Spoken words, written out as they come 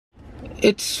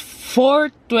It's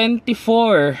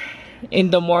 4:24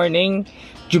 in the morning,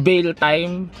 Jubail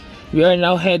time. We are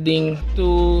now heading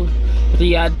to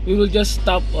Riyadh. We will just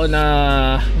stop on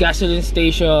a gasoline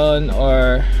station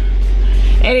or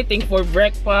anything for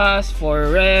breakfast,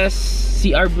 for rest,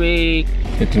 CR break.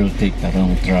 It will take a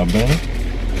long travel.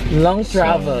 Long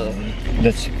travel. So,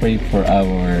 let's pray for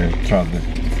our travel.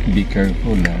 Be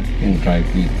careful in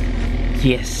driving.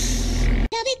 Yes.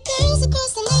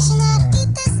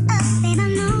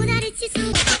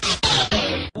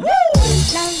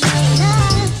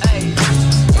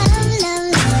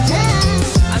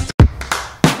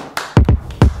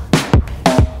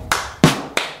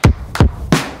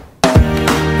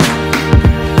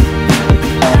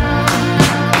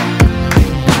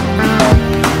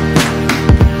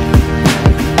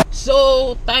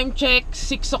 So time check,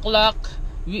 6 o'clock.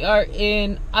 We are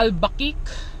in Al-Bakik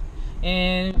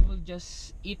and we'll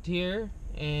just eat here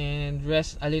and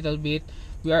rest a little bit.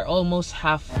 We are almost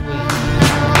halfway.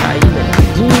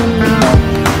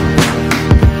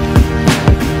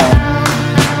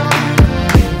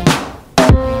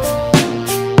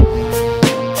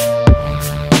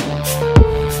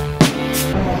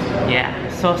 Yeah,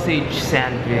 sausage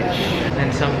sandwich and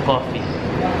some coffee.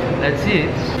 That's it.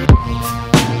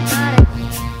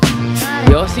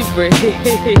 Yossi break.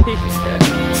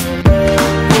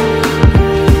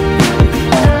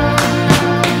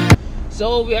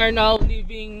 So we are now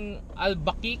leaving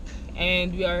Al-Bakik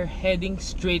and we are heading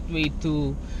straightway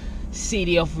to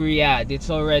city of Riyadh.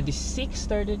 It's already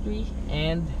 6:33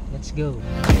 and let's go.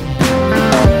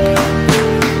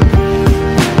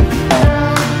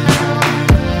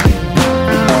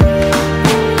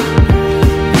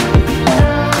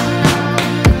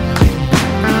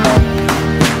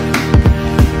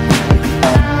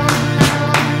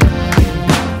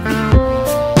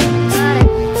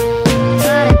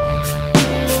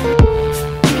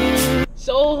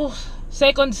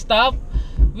 Second stop,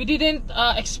 we didn't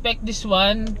expect this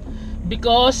one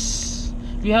because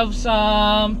we have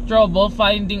some trouble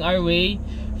finding our way.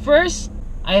 First,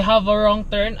 I have a wrong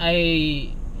turn.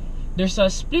 There's a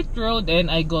split road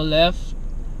and I go left,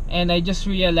 and I just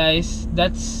realized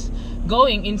that's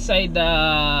going inside the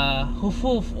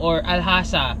Hufuf or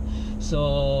Al-Hasa.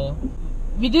 So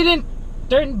we didn't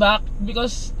turn back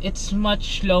because it's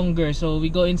much longer. So we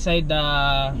go inside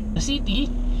the city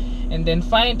and then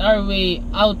find our way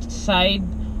outside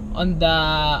on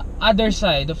the other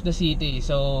side of the city.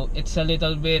 So it's a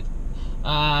little bit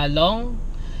long.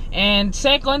 And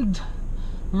second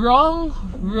wrong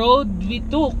road we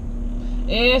took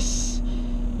is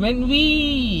when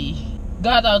we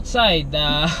got outside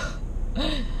the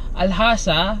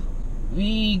Al-Hasa,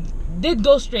 we did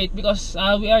go straight because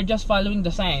we are just following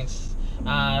the signs.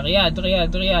 Riyadh,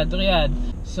 Riyadh, Riyadh, Riyadh.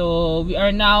 So we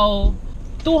are now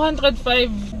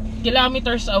 205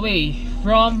 kilometers away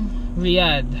from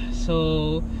Riyadh.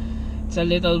 So it's a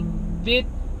little bit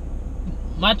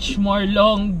much more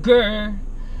longer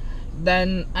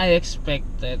than I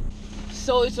expected.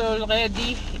 So it's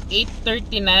already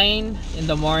 8:39 in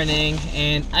the morning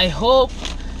and I hope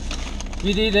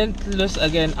we didn't lose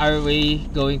again our way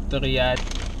going to Riyadh.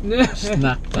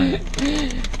 Snack time.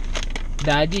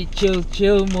 Daddy,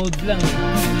 chill mode lang.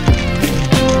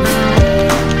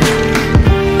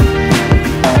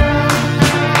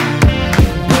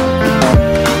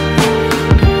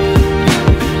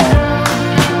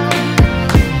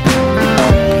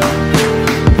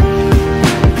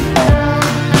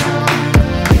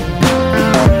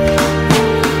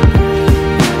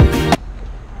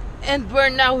 And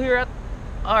we're now here at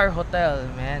our hotel,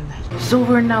 man. So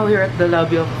we're now here at the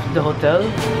lobby of the hotel.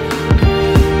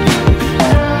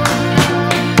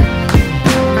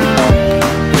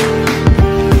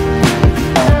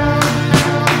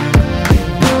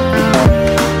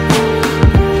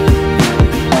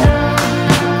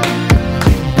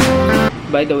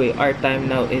 By the way, our time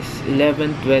now is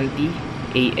 11:20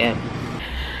 AM.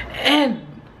 And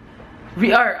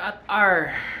we are at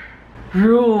our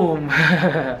room.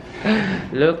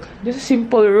 Look, just a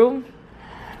simple room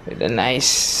with a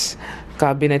nice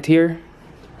cabinet here.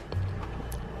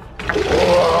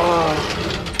 Whoa.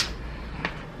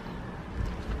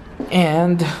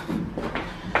 And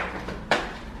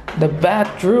the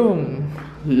bathroom.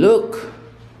 Look,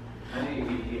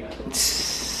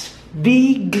 it's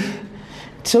big.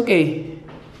 It's okay.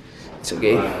 It's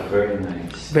okay. Very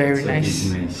nice. Very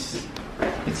nice.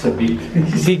 It's a big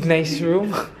Big nice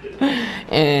room.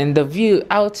 And the view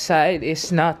outside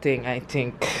is nothing, I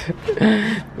think.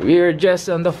 We're just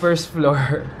on the first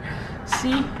floor.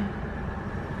 See?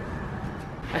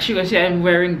 As you can see, I'm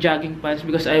wearing jogging pants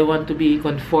because I want to be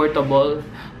comfortable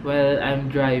while I'm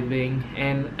driving,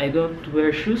 and I don't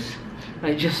wear shoes.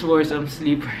 I just wore some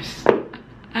slippers.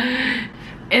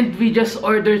 And we just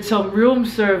ordered some room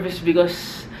service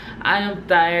because I am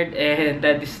tired and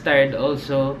Dad is tired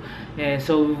also, and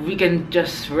so we can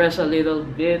just rest a little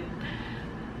bit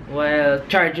while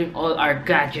charging all our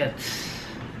gadgets.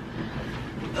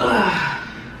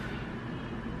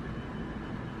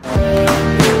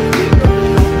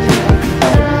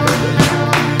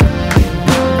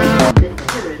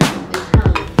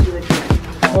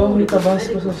 Oh, may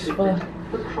tabasco sa spa.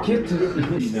 Cute.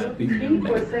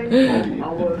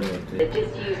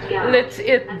 Let's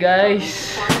eat,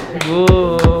 guys.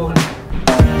 Boom.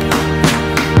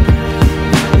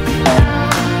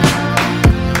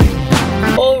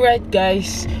 Alright,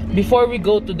 guys. Before we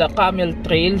go to the camel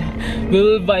trail, we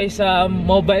will buy some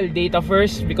mobile data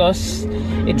first because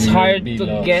it's hard to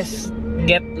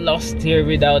get lost here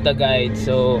without a guide.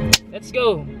 So let's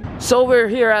go. So we're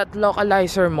here at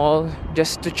Localizer Mall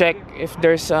just to check if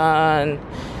there's an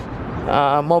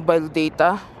mobile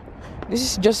data. This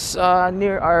is just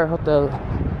near our hotel.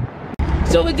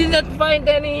 So we did not find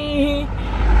any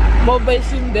mobile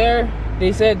SIM there. They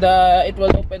said it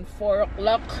will open 4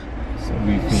 o'clock.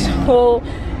 So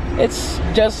it's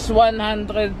just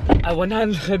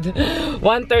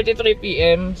 1:33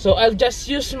 p.m. So I'll just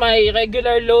use my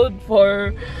regular load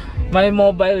for my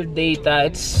mobile data.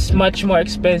 It's much more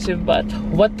expensive, but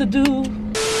what to do?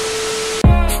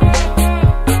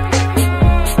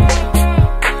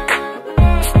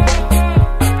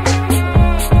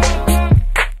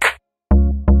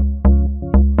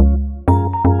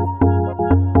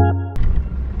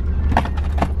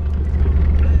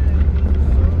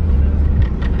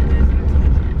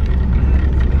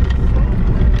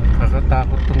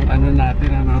 Nakakatakot tong ano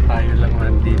natin, tayo lang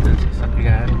nandito sa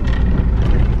sakyan.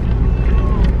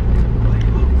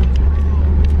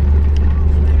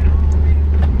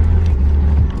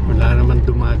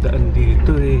 Dumadaan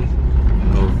dito eh.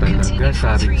 Oh, talaga,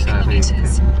 sari-sari.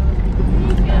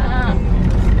 Yeah.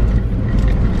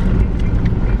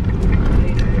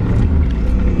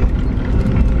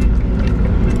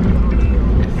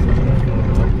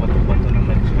 Bato-bato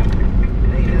naman siya.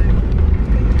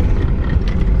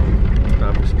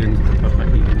 Tapos ganito pa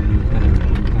kainitan.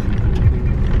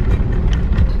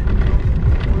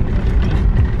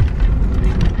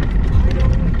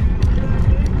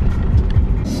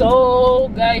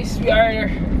 So guys, we are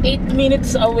 8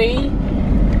 minutes away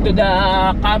to the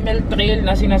camel trail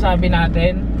na sinasabi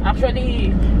natin. Actually,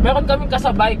 meron kaming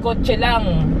kasabay, kotse lang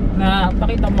na,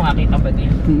 pakita mo nga, kita ba din?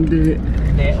 Hindi,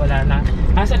 wala na.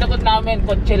 Nasa likod namin,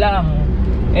 kotse lang.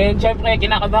 And syempre,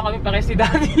 kinakabahan kami pares si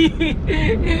Daddy.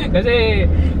 Kasi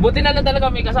buti na lang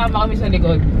talaga may kasama kami sa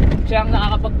likod. Siya ang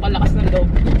nakakapagpalakas ng loob.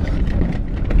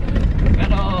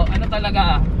 Pero ano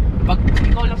talaga, pag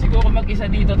ikaw lang siguro mag-isa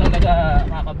dito talaga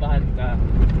nakakabahan ka.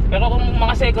 Pero kung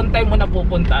mga second time mo na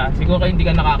pupunta, siguro hindi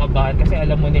ka nakakabahan kasi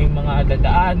alam mo na yung mga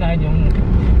dadaanan,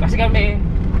 kasi kami,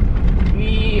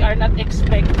 we are not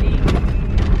expecting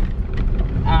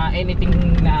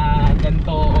anything na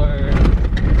ganito or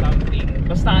something.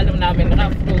 Basta alam namin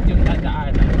rough road yung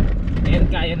dadaanan and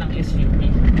kaya ng SUV.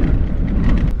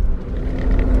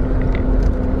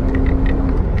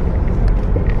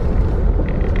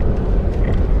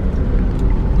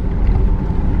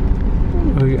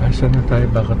 uy, asa na tayo?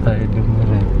 Baka tayo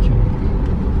dumiretso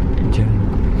dyan.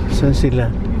 Saan sila?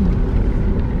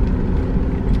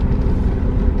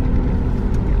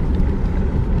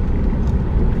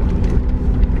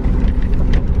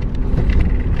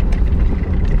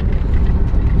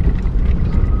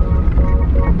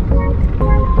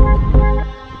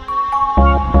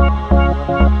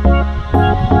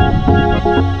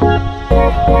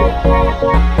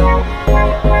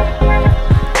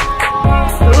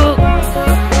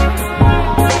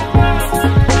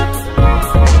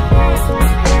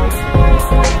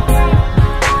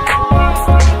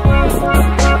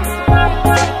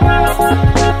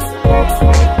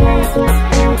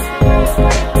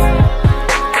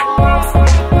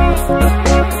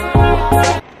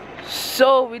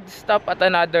 Stop at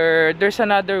there's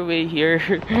another way here.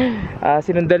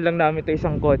 Sinundan lang namin ito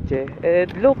isang kotse. And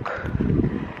look,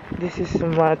 this is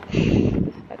much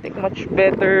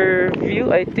better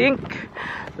view, I think.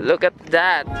 Look at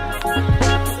that.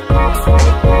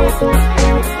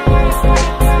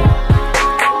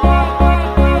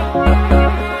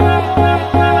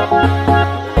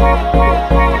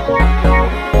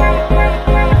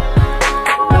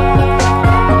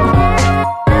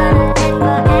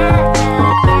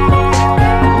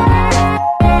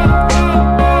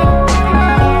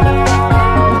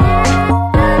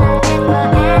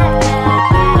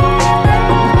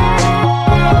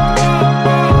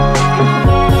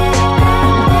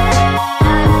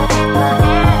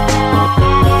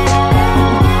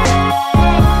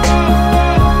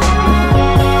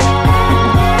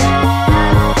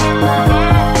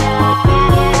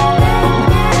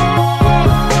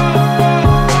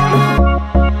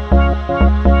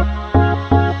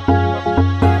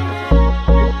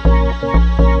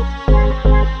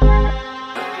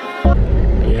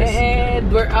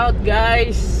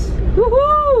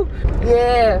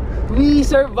 We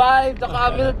survived the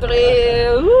camel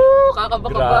trail! Woo!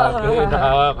 Kakaba-kaba! Grabe,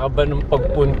 nakakaba ng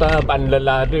pagpunta.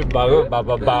 Panlalado, bago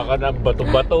bababa ka ng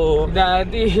bato-bato.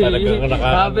 Daddy, Talagang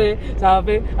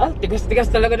sabi, tigas-tigas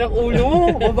talaga ng ulo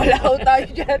mo. Mabalaw tayo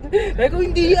dyan. Sabi ko,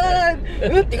 hindi yan.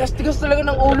 Tigas-tigas talaga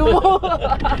ng ulo mo.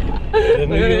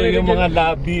 Ano yung mga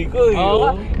labi ko,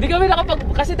 Hindi kami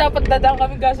kasi dapat dadaan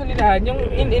kami gasolinahan. Yung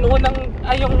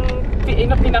yung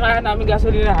pinakahan namin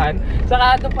gasolinahan,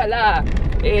 saka ito pala.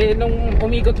 Nung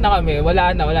umikot na kami,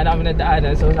 wala na kami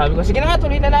nadaanan. So sabi ko, sige na nga,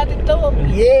 tuloy na natin to.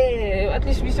 Yeah! At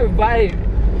least we survived.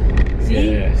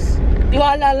 See? Yes.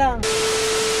 Tiwala lang.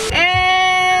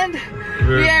 And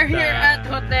we are here at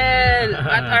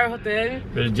our hotel.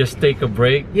 We'll just take a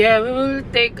break. Yeah, we will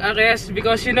take a rest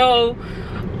because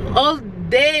all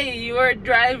day you were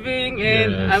driving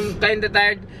and Yes. I'm kinda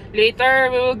tired. Later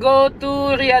we will go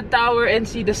to Riyadh Tower and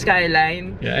see the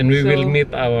skyline. Yeah, and we will meet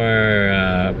our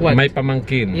my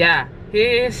pamangkin. Yeah,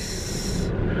 he's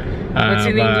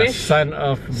what's in English? Son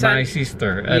of my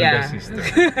sister, eldest sister.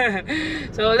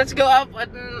 So let's go up at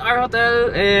our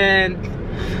hotel and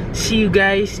see you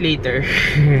guys later.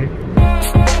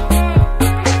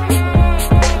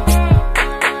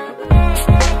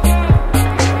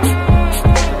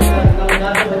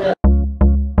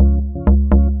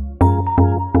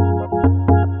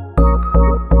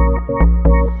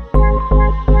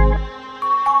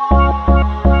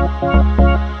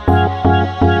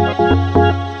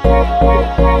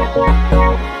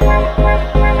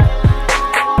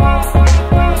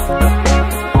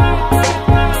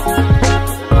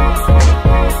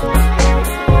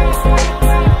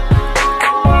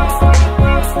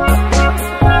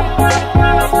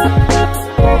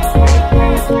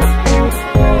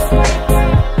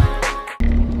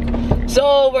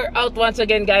 Out once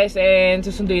again guys, and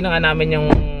susunduin na nga namin yung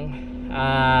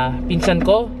pinsan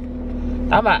ko.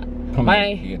 Tama,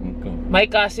 my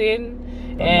cousin,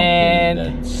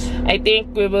 and I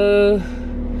think we will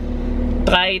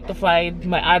try to find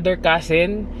my other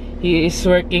cousin. He is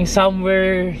working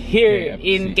somewhere here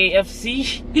in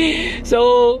KFC.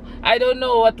 So I don't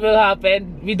know what will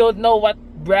happen. We don't know what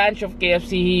branch of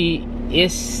KFC he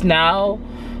is now,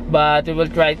 but we will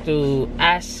try to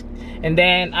ask. And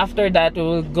then after that, we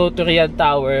will go to Riyadh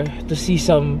Tower to see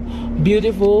some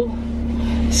beautiful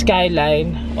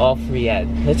skyline of Riyadh.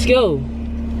 Let's go!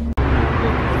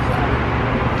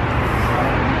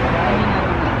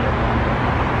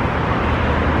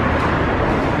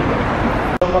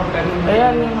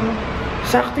 Ayan,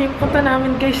 sakto yung punta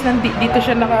namin guys. Dito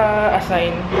siya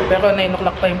naka-assign. Pero 9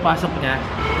 o'clock pa yung pasok niya.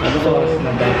 So,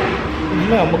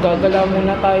 magagala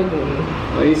muna tayo dun.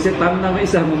 Isip na may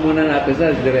isama muna natin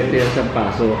sa diretso sa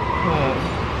paso.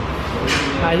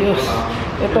 Ayos.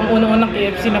 Itong unang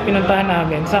KFC na pinuntahan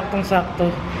namin. Saktong-sakto.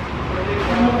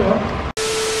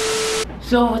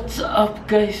 So, what's up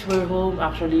guys? We're home.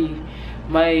 Actually,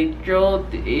 my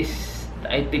throat is,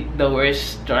 I think, the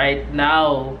worst right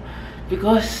now.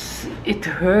 Because it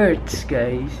hurts,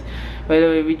 guys. By the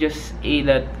way, we just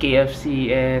ate at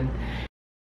KFC and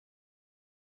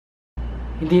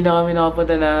hindi na kami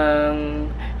nakapunta ng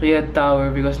Riyadh Tower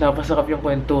because napasakap yung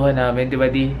kwentuhan namin, di ba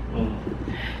di?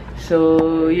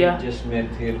 So, yeah. We just met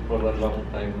here for a long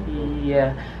time ago.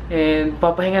 Yeah. And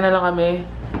papahinga na lang kami.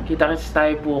 Kita-kits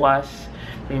tayo bukas.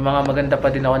 May mga maganda pa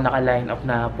din ako naka-line up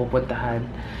na pupuntahan.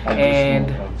 And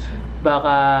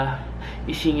baka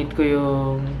isingit ko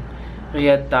yung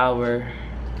Riyadh Tower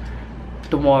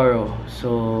tomorrow.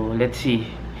 So, let's see.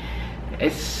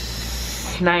 It's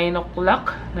 9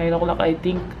 o'clock I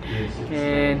think.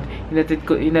 And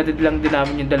hinatid lang din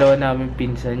namin yung dalawa namin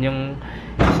pinsan. Yung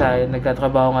isa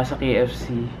nagtatrabaho nga sa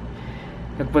KFC.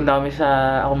 Nagpunta kami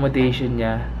sa accommodation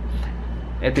niya.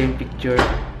 Ito yung picture.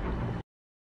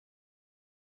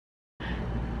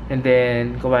 And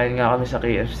then kumain nga kami sa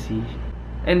KFC.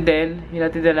 And then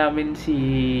hinatid na namin si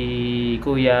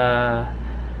Kuya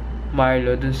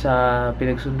Marlo dun sa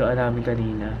pinagsundoan namin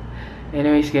kanina.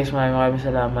 Anyways guys, maraming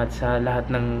salamat sa lahat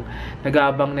ng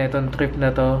nag-aabang na itong trip na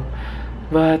to.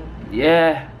 But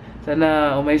yeah,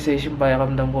 sana umayos yung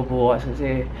pakiramdam ko bukas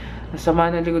kasi nasama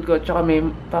ng likod ko at saka may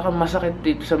parang masakit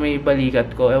dito sa may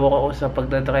balikat ko. Ewan ko sa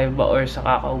pagdadrive ba or sa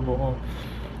kakaubo ko.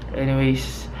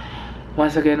 Anyways,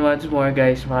 once more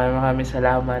guys, maraming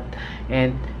salamat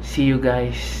and see you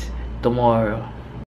guys tomorrow.